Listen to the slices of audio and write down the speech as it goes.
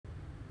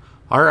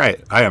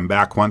Alright, I am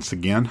back once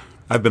again.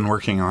 I've been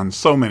working on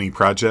so many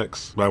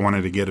projects, but I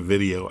wanted to get a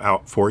video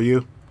out for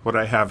you. What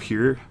I have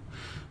here,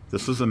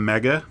 this is a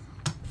Mega.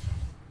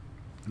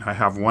 I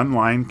have one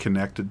line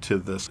connected to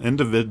this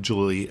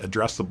individually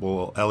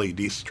addressable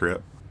LED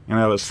strip. And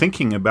I was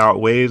thinking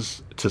about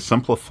ways to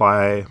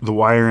simplify the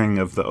wiring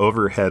of the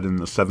overhead in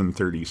the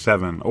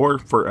 737, or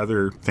for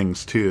other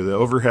things too. The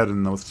overhead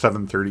in the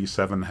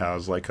 737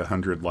 has like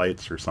 100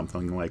 lights or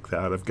something like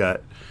that.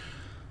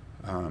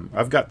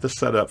 I've got this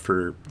set up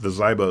for the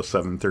Zibo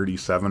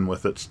 737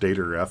 with its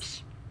data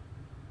refs.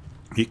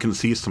 You can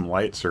see some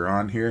lights are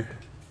on here,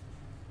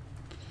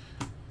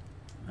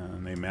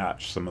 and they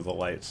match some of the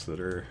lights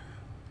that are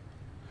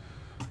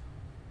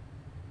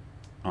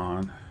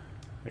on.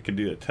 I could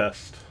do a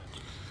test.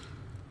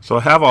 So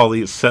I have all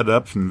these set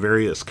up in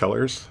various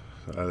colors.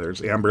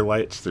 There's amber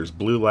lights, there's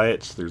blue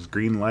lights, there's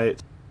green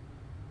lights.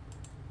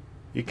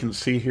 You can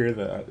see here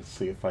that, let's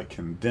see if I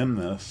can dim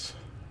this.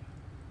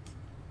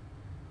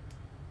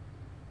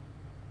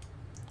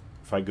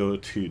 If I go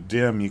to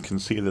dim, you can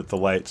see that the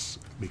lights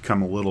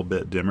become a little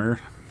bit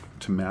dimmer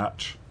to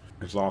match.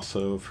 There's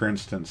also, for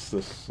instance,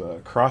 this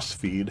cross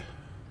feed.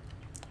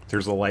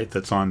 There's a light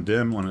that's on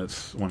dim. When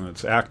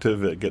it's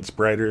active, it gets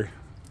brighter.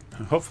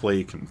 Hopefully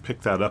you can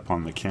pick that up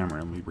on the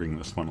camera. Let me bring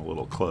this one a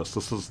little close.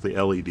 This is the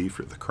LED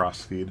for the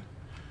crossfeed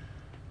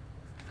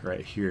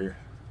right here.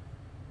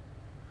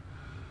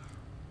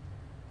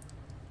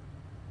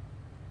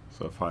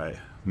 So if I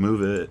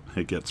move it,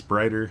 it gets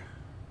brighter,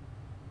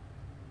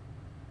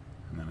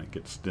 and then it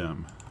gets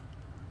dim.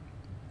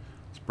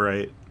 It's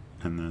bright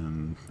and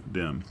then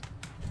dim.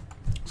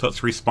 So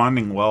it's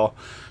responding well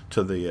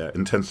to the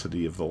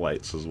intensity of the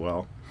lights as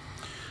well.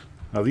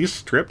 Now these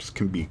strips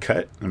can be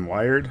cut and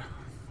wired.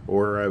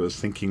 Or I was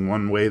thinking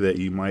one way that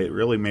you might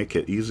really make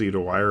it easy to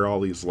wire all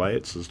these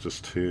lights is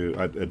just to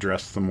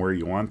address them where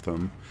you want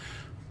them.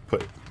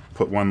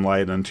 Put one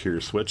light into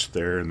your switch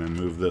there, and then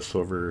move this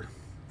over.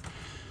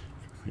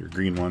 Your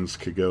green ones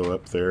could go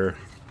up there.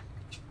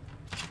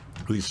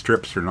 These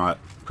strips are not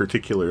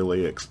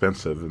particularly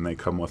expensive, and they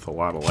come with a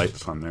lot of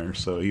lights on there.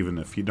 So even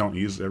if you don't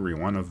use every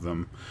one of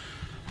them,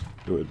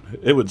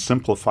 it would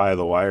simplify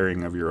the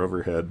wiring of your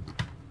overhead.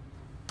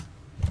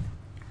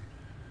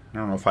 I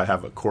don't know if I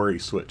have a Corey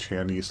switch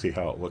handy. You see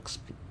how it looks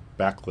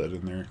backlit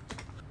in there.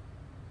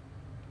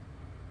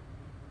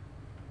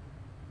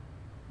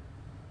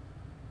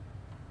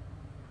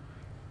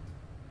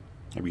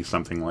 Maybe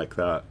something like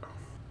that.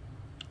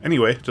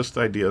 Anyway, just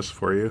ideas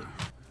for you.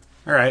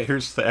 Alright,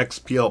 here's the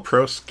XPL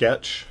Pro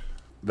sketch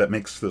that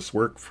makes this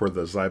work for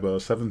the Zibo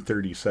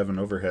 737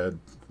 overhead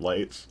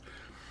lights.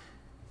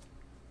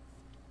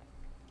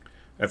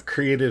 I've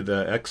created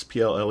a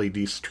XPL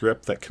LED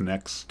strip that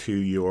connects to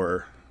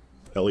your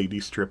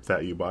LED strip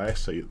that you buy,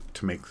 so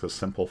to make this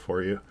simple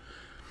for you.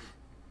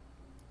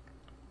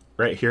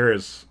 Right here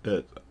is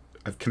it.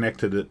 I've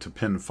connected it to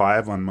pin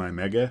 5 on my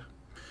Mega.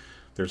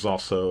 There's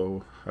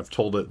also, I've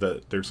told it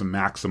that there's a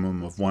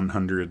maximum of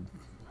 100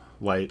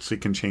 lights, so you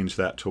can change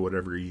that to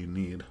whatever you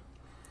need.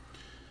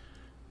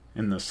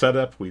 In the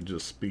setup, we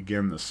just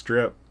begin the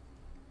strip.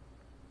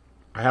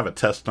 I have a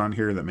test on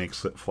here that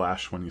makes it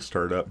flash when you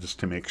start up, just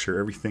to make sure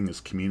everything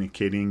is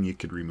communicating. You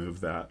could remove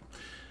that.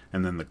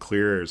 And then the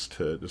clear is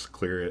to just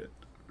clear it.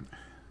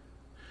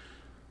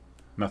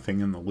 Nothing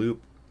in the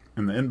loop.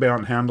 In the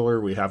inbound handler,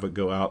 we have it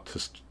go out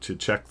to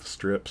check the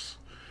strips.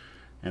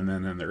 And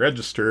then in the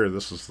register,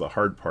 this is the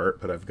hard part,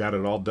 but I've got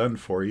it all done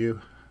for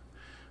you.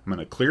 I'm going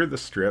to clear the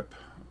strip.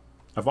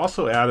 I've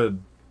also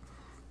added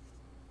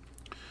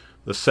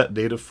the set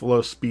data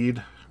flow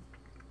speed.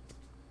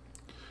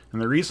 And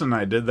the reason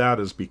I did that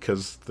is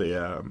because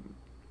the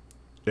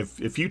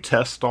if you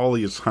test all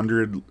these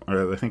 100,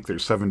 or I think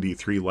there's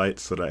 73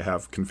 lights that I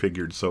have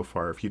configured so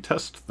far, if you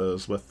test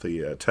those with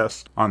the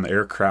test on the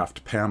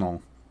aircraft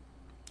panel,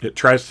 it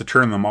tries to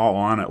turn them all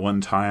on at one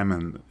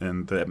time,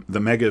 and the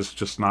Mega is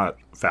just not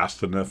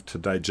fast enough to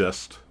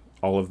digest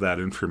all of that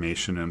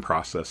information and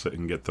process it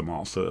and get them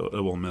all, so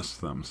it will miss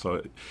them.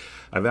 So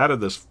I've added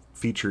this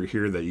feature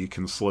here that you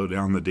can slow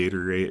down the data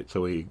rate,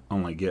 so we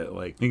only get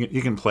like,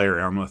 you can play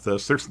around with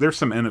this. There's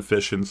some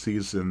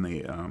inefficiencies in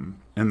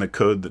the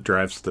code that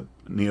drives the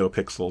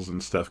NeoPixels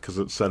and stuff, because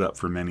it's set up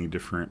for many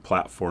different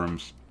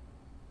platforms.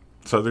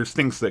 So there's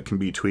things that can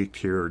be tweaked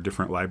here, or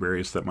different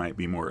libraries that might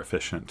be more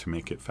efficient to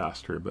make it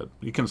faster, but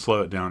you can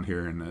slow it down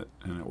here and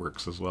it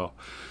works as well.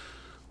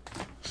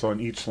 So in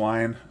each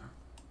line,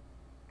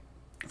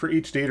 for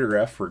each data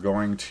ref, we're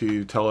going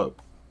to tell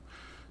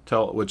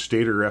it which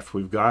data ref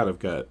we've got. I've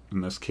got, in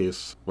this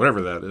case,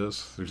 whatever that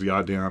is. There's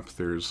yaw damp,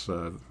 there's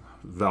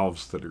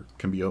valves that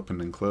can be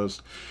opened and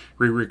closed.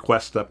 We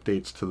request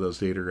updates to those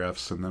data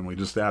refs, and then we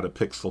just add a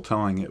pixel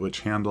telling it which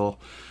handle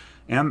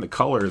and the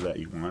color that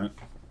you want.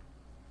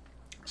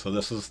 So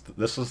this is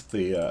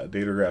the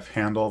data ref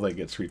handle that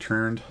gets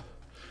returned.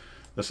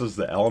 This is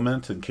the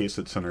element in case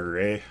it's an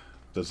array.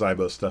 The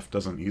Zibo stuff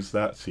doesn't use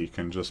that, so you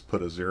can just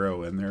put a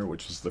 0 in there,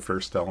 which is the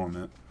first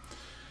element.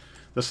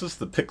 This is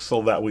the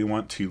pixel that we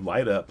want to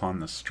light up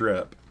on the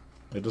strip.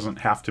 It doesn't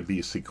have to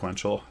be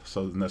sequential.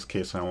 So in this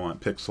case, I want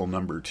pixel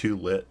number 2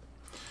 lit.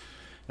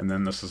 And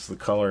then this is the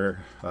color,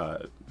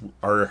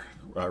 our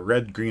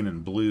red, green,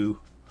 and blue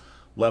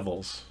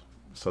levels.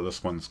 So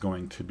this one's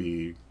going to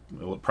be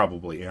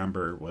probably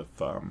amber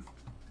with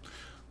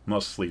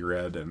mostly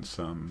red and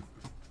some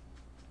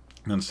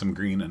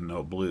green and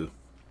no blue.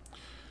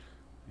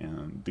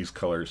 And these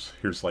colors,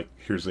 here's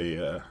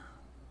a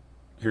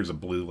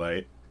blue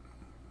light,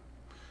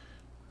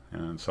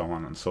 and so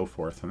on and so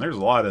forth. And there's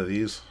a lot of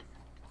these.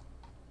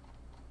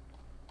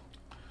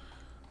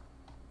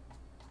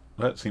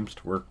 That seems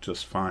to work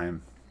just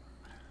fine.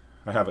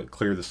 I have it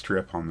clear the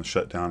strip on the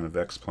shutdown of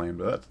X-Plane,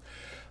 but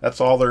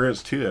that's all there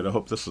is to it. I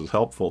hope this is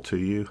helpful to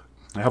you.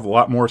 I have a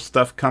lot more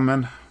stuff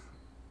coming.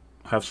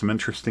 I have some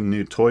interesting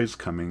new toys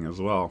coming as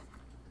well.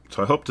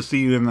 So I hope to see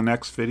you in the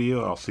next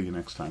video. I'll see you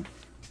next time.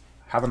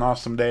 Have an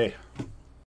awesome day.